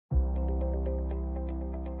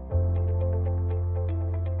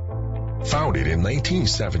Founded in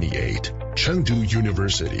 1978, Chengdu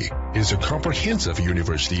University is a comprehensive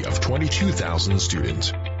university of 22,000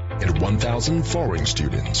 students and 1,000 foreign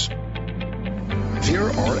students. There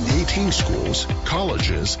are 18 schools,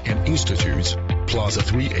 colleges, and institutes, plus a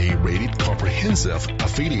 3A rated comprehensive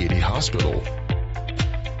affiliated hospital.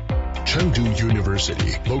 Chengdu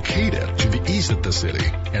University, located to the east of the city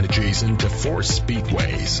and adjacent to 4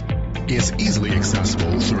 speedways, is easily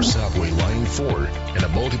accessible through subway line 4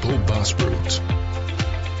 and multiple bus routes.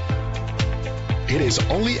 It is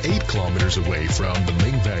only 8 kilometers away from the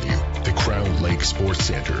main venue, the Crown Lake Sports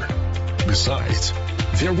Center. Besides,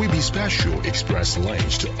 there will be special express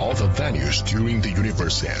lanes to all the venues during the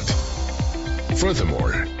Universiade.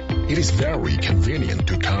 Furthermore, it is very convenient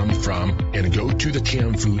to come from and go to the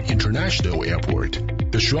Chengdu International Airport,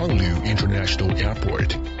 the Shuanglu International Airport,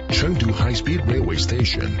 Chengdu High-Speed Railway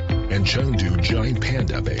Station, and Chengdu Giant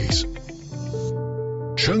Panda Base.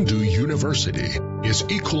 Chengdu University is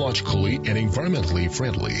ecologically and environmentally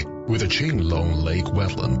friendly with a Qinglong Lake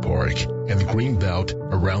Wetland Park and the green belt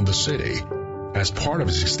around the city as part of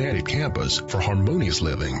its extended campus for harmonious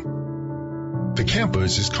living. The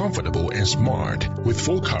campus is comfortable and smart with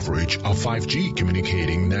full coverage of 5G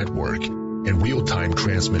communicating network and real-time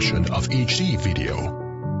transmission of HD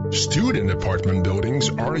video. Student apartment buildings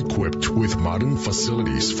are equipped with modern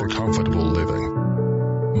facilities for comfortable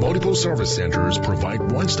living. Multiple service centers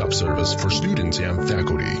provide one-stop service for students and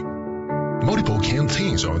faculty. Multiple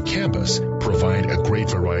canteens on campus provide a great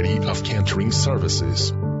variety of catering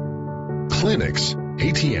services. Clinics,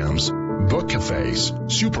 ATMs, book cafes,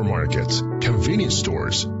 supermarkets, convenience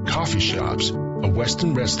stores, coffee shops, a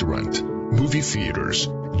Western restaurant, movie theaters,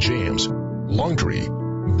 gyms, laundry,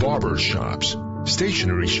 barber shops,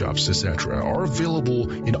 stationery shops, etc. are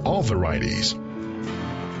available in all varieties.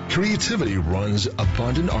 Creativity runs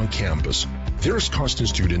abundant on campus. There is constant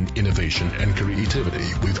student innovation and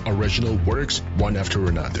creativity with original works one after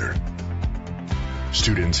another.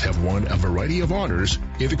 Students have won a variety of honors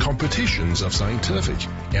in the competitions of scientific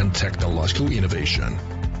and technological innovation,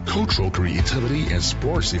 cultural creativity, and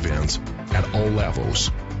sports events at all levels.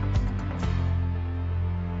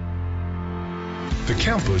 The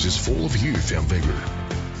campus is full of youth and vigor.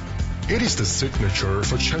 It is the signature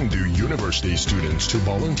for Chengdu University students to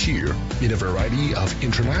volunteer in a variety of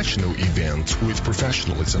international events with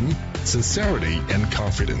professionalism, sincerity, and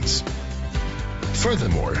confidence.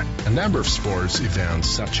 Furthermore, a number of sports events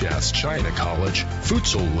such as China College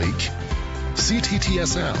Futsal League,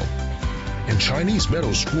 CTTSL, and Chinese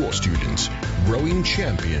middle school students rowing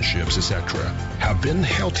championships, etc., have been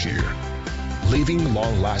held here, leaving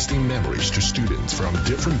long-lasting memories to students from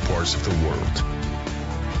different parts of the world.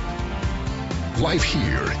 Life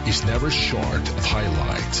here is never short of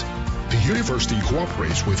highlights. The university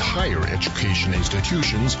cooperates with higher education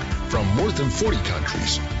institutions from more than 40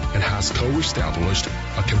 countries and has co-established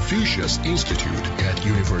a Confucius Institute at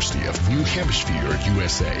University of New Hampshire,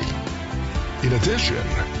 USA. In addition,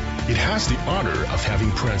 it has the honor of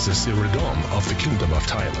having Princess Iridom of the Kingdom of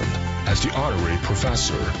Thailand as the honorary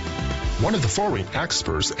professor. One of the foreign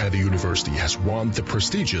experts at the university has won the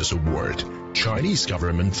prestigious award, Chinese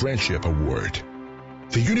Government Friendship Award.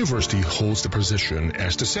 The university holds the position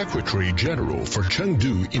as the Secretary General for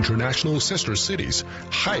Chengdu International Sister Cities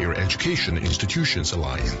Higher Education Institutions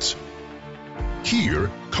Alliance.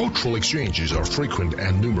 Here, cultural exchanges are frequent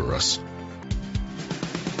and numerous.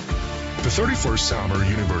 The 31st Summer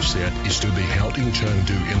Universiade is to be held in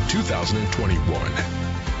Chengdu in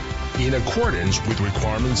 2021. In accordance with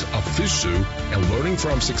requirements of FISU and learning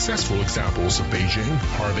from successful examples of Beijing,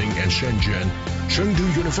 Harbin, and Shenzhen,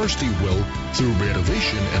 Chengdu University will, through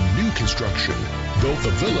renovation and new construction, build the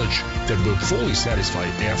village that will fully satisfy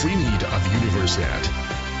every need of Universiade.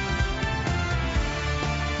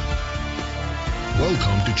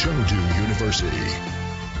 Welcome to Chengdu University.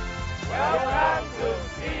 Welcome.